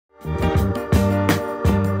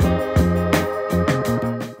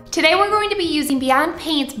Today we're going to be using Beyond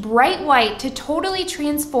Paint's Bright White to totally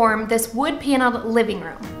transform this wood-paneled living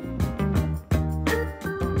room.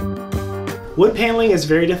 Wood paneling is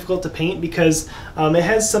very difficult to paint because it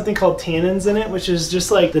has something called tannins in it, which is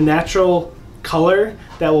just like the natural color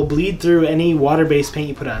that will bleed through any water-based paint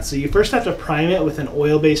you put on. So you first have to prime it with an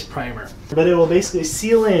oil-based primer, but it will basically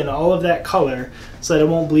seal in all of that color so that it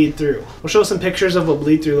won't bleed through. We'll show some pictures of what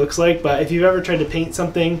bleed through looks like, but if you've ever tried to paint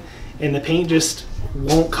something and the paint just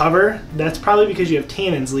won't cover, that's probably because you have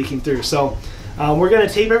tannins leaking through. So we're going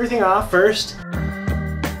to tape everything off first.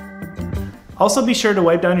 Also be sure to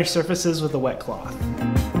wipe down your surfaces with a wet cloth.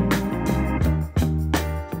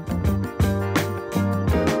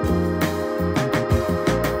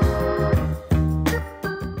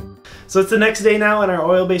 So it's the next day now and our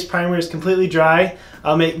oil-based primer is completely dry.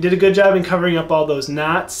 It did a good job in covering up all those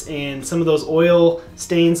knots and some of those oil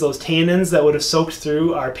stains, those tannins that would have soaked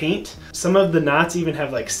through our paint. Some of the knots even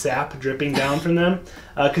have like sap dripping down from them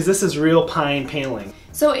because this is real pine paneling.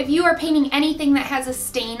 So if you are painting anything that has a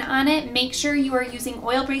stain on it, make sure you are using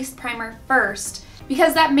oil-based primer first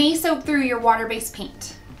because that may soak through your water-based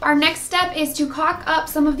paint. Our next step is to caulk up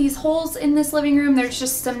some of these holes in this living room. There's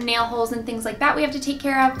just some nail holes and things like that we have to take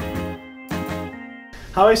care of.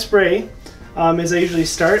 How I spray is I usually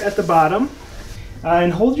start at the bottom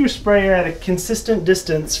and hold your sprayer at a consistent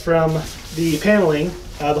distance from the paneling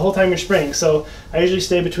the whole time you're spraying. So I usually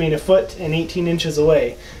stay between 1 foot and 18 inches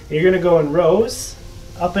away. And you're going to go in rows,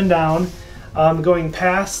 up and down, going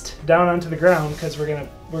past down onto the ground because we're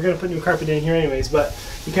gonna put new carpet in here anyways. But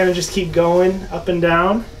you kind of just keep going up and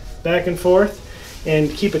down, back and forth,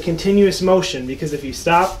 and keep a continuous motion because if you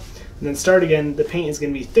stop and then start again, the paint is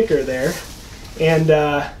going to be thicker there. And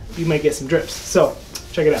you might get some drips. So,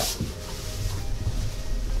 check it out.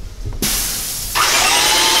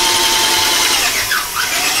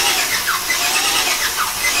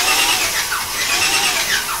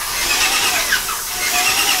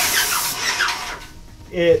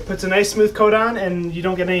 It puts a nice smooth coat on and you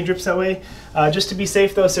don't get any drips that way. Just to be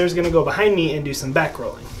safe though, Sarah's going to go behind me and do some back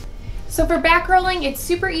rolling. So for back rolling, it's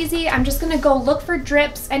super easy. I'm just going to go look for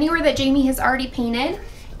drips anywhere that Jamie has already painted.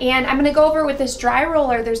 And I'm gonna go over with this dry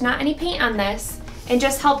roller, there's not any paint on this, and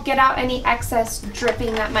just help get out any excess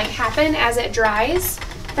dripping that might happen as it dries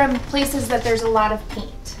from places that there's a lot of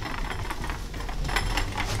paint.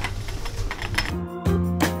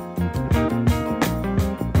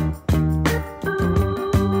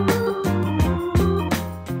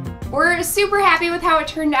 We're super happy with how it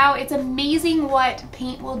turned out. It's amazing what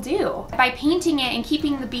paint will do. By painting it and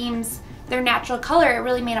keeping the beams their natural color, it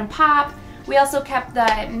really made them pop. We also kept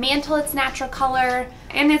the mantle its natural color,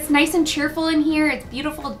 and it's nice and cheerful in here. It's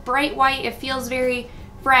beautiful, bright white. It feels very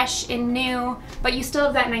fresh and new, but you still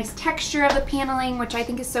have that nice texture of the paneling, which I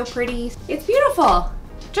think is so pretty. It's beautiful,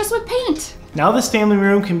 just with paint. Now this family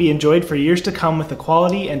room can be enjoyed for years to come with the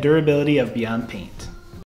quality and durability of Beyond Paint.